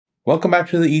Welcome back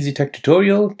to the Easy Tech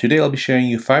tutorial. Today I'll be sharing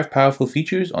you 5 powerful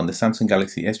features on the Samsung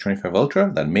Galaxy S25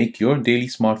 Ultra that make your daily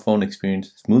smartphone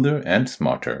experience smoother and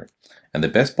smarter. And the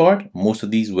best part, most of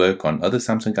these work on other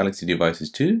Samsung Galaxy devices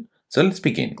too. So let's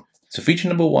begin. So feature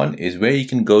number 1 is where you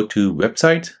can go to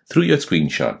websites through your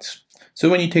screenshots. So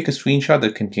when you take a screenshot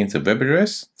that contains a web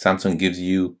address, Samsung gives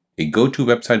you a go to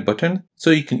website button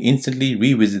so you can instantly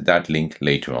revisit that link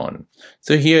later on.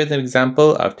 So here is an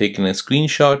example. I've taken a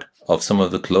screenshot of some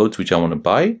of the clothes which I want to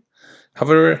buy.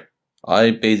 However,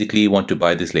 I basically want to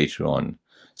buy this later on.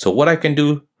 So what I can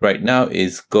do right now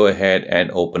is go ahead and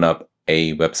open up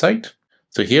a website.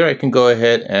 So here I can go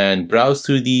ahead and browse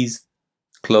through these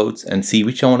clothes and see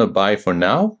which I want to buy for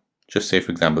now. Just say,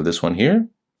 for example, this one here.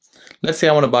 Let's say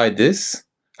I want to buy this.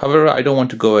 However, I don't want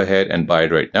to go ahead and buy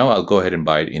it right now. I'll go ahead and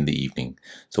buy it in the evening.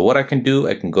 So what I can do,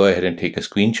 I can go ahead and take a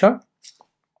screenshot.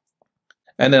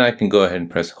 And then I can go ahead and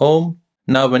press home.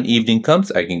 Now when evening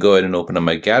comes, I can go ahead and open up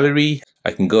my gallery.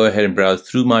 I can go ahead and browse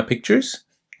through my pictures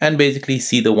and basically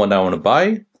see the one I want to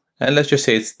buy. And let's just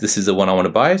say this is the one I want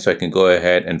to buy. So I can go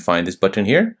ahead and find this button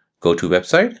here, go to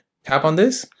website, tap on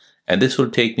this, and this will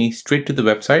take me straight to the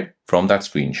website from that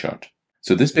screenshot.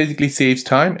 So this basically saves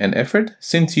time and effort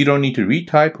since you don't need to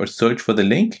retype or search for the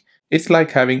link. It's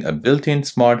like having a built-in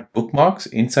smart bookmarks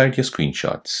inside your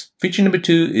screenshots. Feature number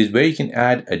 2 is where you can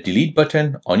add a delete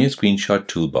button on your screenshot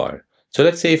toolbar. So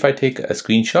let's say if I take a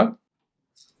screenshot,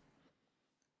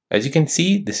 as you can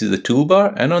see, this is the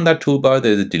toolbar, and on that toolbar,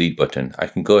 there's a delete button. I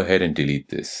can go ahead and delete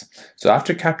this. So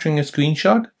after capturing a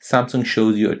screenshot, Samsung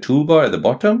shows you a toolbar at the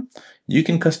bottom. You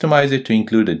can customize it to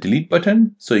include a delete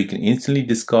button, so you can instantly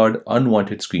discard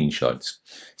unwanted screenshots.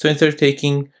 So instead of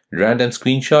taking random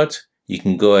screenshots, you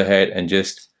can go ahead and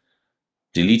just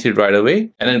delete it right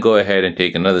away, and then go ahead and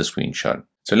take another screenshot.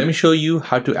 So let me show you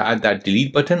how to add that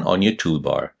delete button on your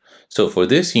toolbar. So for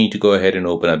this, you need to go ahead and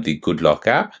open up the Good Lock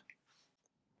app.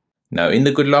 Now in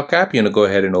the Good Lock app, you want to go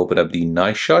ahead and open up the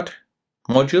Nice Shot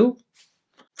module.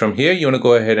 From here, you want to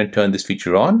go ahead and turn this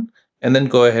feature on, and then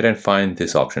go ahead and find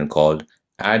this option called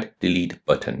Add Delete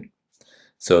Button.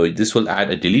 So this will add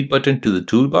a delete button to the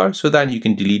toolbar so that you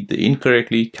can delete the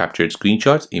incorrectly captured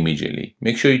screenshots immediately.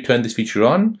 Make sure you turn this feature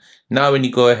on. Now when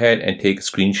you go ahead and take a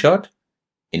screenshot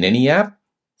in any app,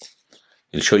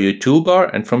 it'll show you a toolbar,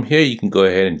 and from here you can go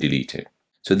ahead and delete it.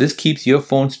 So this keeps your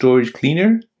phone storage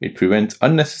cleaner, it prevents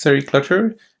unnecessary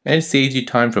clutter, and it saves you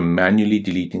time from manually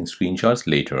deleting screenshots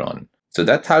later on. So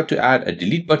that's how to add a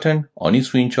delete button on your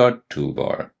screenshot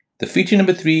toolbar. The feature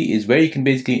number 3 is where you can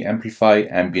basically amplify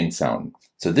ambient sound.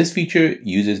 So this feature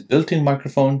uses built-in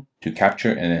microphone to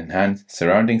capture and enhance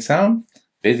surrounding sound.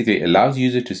 Basically allows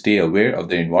users to stay aware of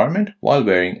their environment while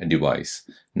wearing a device.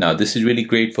 Now this is really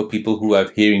great for people who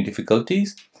have hearing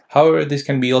difficulties. However, this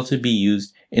can also be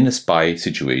used in a spy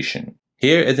situation.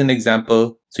 Here is an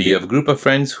example. So you have a group of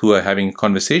friends who are having a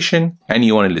conversation and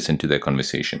you want to listen to their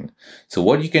conversation. So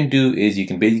what you can do is you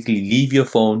can basically leave your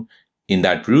phone in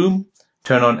that room,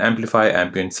 turn on Amplify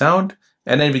ambient sound,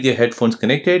 and then with your headphones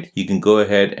connected, you can go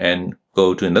ahead and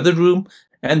go to another room.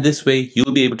 And this way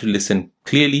you'll be able to listen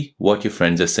clearly what your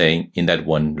friends are saying in that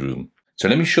one room. So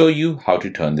let me show you how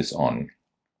to turn this on.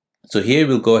 So here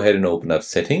we'll go ahead and open up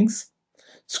settings,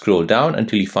 scroll down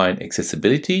until you find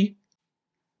accessibility.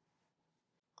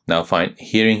 Now find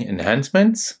hearing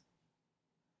enhancements.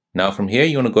 Now from here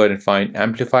you want to go ahead and find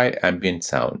amplify ambient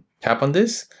sound. Tap on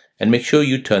this and make sure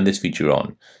you turn this feature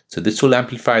on. So this will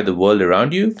amplify the world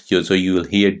around you, so you will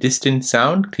hear distant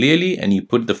sound clearly, and you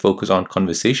put the focus on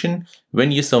conversation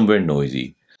when you're somewhere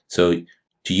noisy. So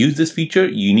to use this feature,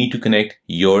 you need to connect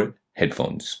your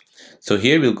headphones. So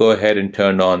here we'll go ahead and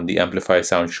turn on the amplify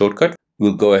sound shortcut.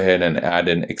 We'll go ahead and add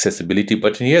an accessibility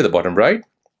button here at the bottom right.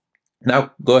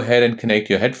 Now go ahead and connect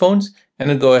your headphones and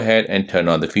then go ahead and turn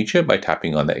on the feature by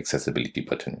tapping on the accessibility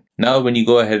button. Now when you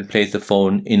go ahead and place the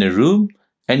phone in a room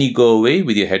and you go away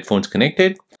with your headphones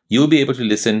connected, you'll be able to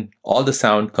listen all the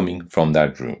sound coming from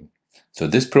that room. So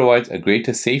this provides a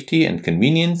greater safety and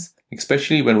convenience,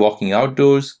 especially when walking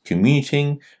outdoors,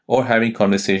 commuting, or having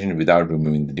conversation without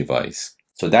removing the device.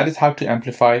 So that is how to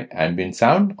amplify ambient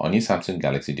sound on your Samsung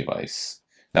Galaxy device.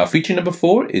 Now feature number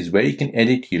 4 is where you can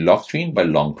edit your lock screen by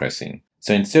long pressing.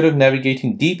 So instead of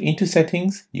navigating deep into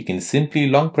settings, you can simply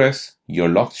long press your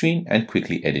lock screen and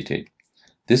quickly edit it.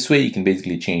 This way you can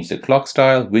basically change the clock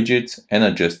style, widgets, and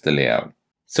adjust the layout.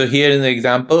 So here in the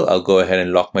example, I'll go ahead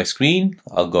and lock my screen.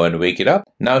 I'll go ahead and wake it up.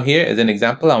 Now here as an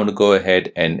example, I want to go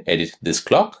ahead and edit this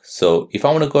clock. So if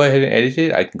I want to go ahead and edit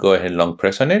it, I can go ahead and long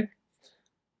press on it.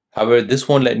 However, this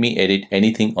won't let me edit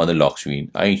anything on the lock screen.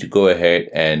 I need to go ahead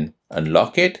and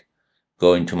unlock it,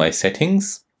 go into my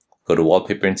settings, go to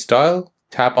wallpaper and style,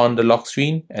 tap on the lock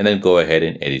screen, and then go ahead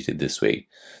and edit it this way.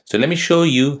 So let me show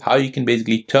you how you can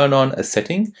basically turn on a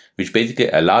setting which basically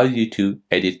allows you to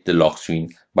edit the lock screen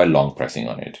by long pressing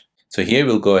on it. So here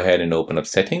we'll go ahead and open up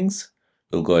settings.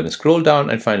 We'll go ahead and scroll down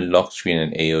and find lock screen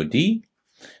and AOD.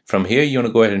 From here, you want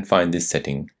to go ahead and find this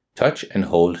setting, touch and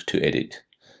hold to edit.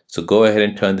 So go ahead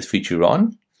and turn this feature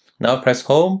on. Now press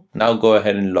home. Now go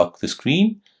ahead and lock the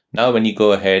screen. Now when you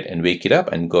go ahead and wake it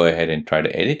up and go ahead and try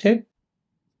to edit it,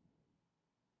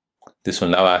 this will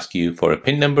now ask you for a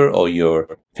PIN number or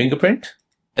your fingerprint,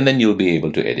 and then you'll be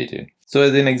able to edit it. So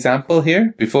as an example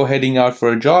here, before heading out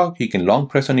for a jog, you can long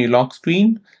press on your lock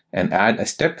screen and add a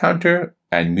step counter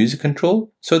and music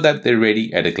control so that they're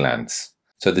ready at a glance.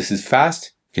 So this is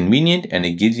fast, convenient, and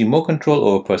it gives you more control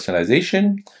over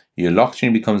personalization. Your lock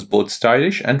screen becomes both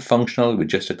stylish and functional with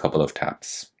just a couple of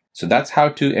taps. So that's how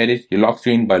to edit your lock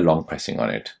screen by long pressing on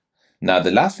it. Now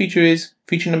the last feature is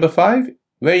feature number 5,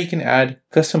 where you can add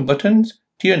custom buttons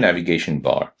to your navigation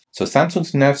bar. So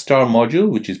Samsung's NavStar module,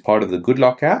 which is part of the Good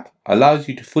Lock app, allows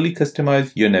you to fully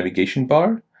customize your navigation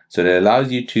bar. So it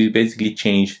allows you to basically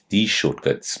change these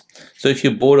shortcuts. So if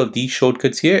you're bored of these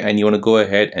shortcuts here and you want to go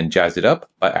ahead and jazz it up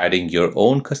by adding your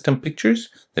own custom pictures,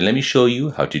 then let me show you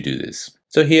how to do this.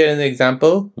 So here in the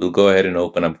example, we'll go ahead and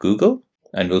open up Google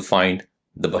and we'll find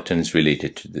the buttons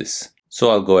related to this.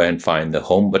 So I'll go ahead and find the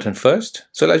home button first.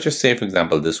 So let's just say, for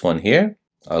example, this one here.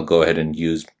 I'll go ahead and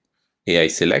use AI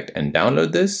select and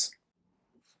download this.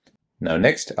 Now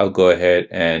next, I'll go ahead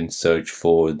and search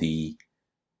for the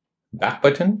back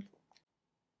button.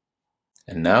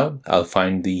 And now I'll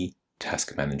find the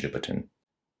task manager button.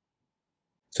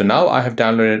 So now I have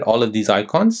downloaded all of these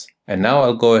icons, and now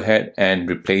I'll go ahead and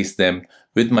replace them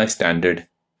with my standard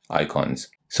icons.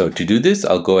 So to do this,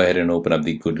 I'll go ahead and open up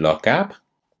the Good Lock app.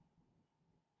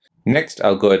 Next,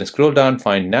 I'll go ahead and scroll down,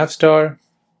 find NavStar.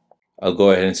 I'll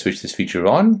go ahead and switch this feature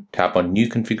on, tap on new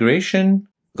configuration,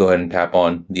 go ahead and tap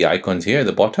on the icons here at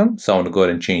the bottom. So I want to go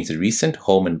ahead and change the recent,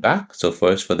 home and back. So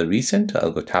first for the recent, I'll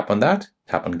go tap on that,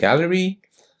 tap on gallery,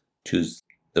 choose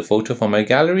the photo from my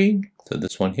gallery. So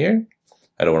this one here,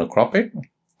 I don't want to crop it.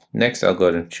 Next, I'll go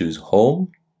ahead and choose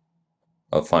home.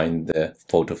 I'll find the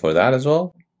photo for that as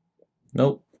well.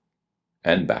 Nope.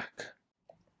 And back.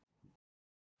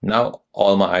 Now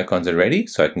all my icons are ready,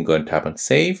 so I can go and tap on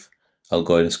save. I'll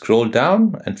go ahead and scroll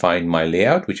down and find my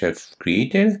layout, which I've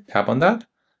created, tap on that.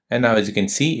 And now as you can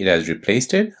see, it has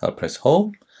replaced it. I'll press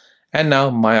home. And now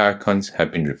my icons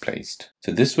have been replaced.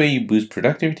 So this way you boost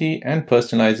productivity and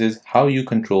personalizes how you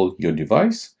control your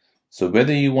device. So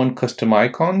whether you want custom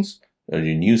icons or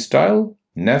your new style,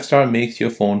 NavStar makes your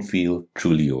phone feel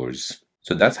truly yours.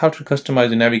 So that's how to customize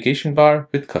your navigation bar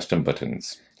with custom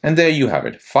buttons. And there you have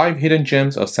it, 5 hidden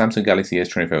gems of Samsung Galaxy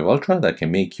S25 Ultra that can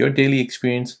make your daily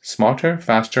experience smarter,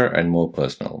 faster, and more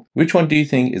personal. Which one do you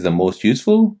think is the most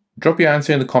useful? Drop your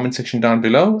answer in the comment section down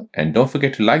below, and don't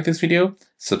forget to like this video,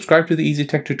 subscribe to the Easy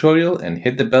Tech tutorial, and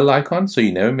hit the bell icon so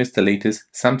you never miss the latest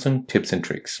Samsung tips and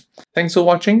tricks. Thanks for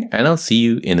watching, and I'll see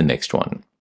you in the next one.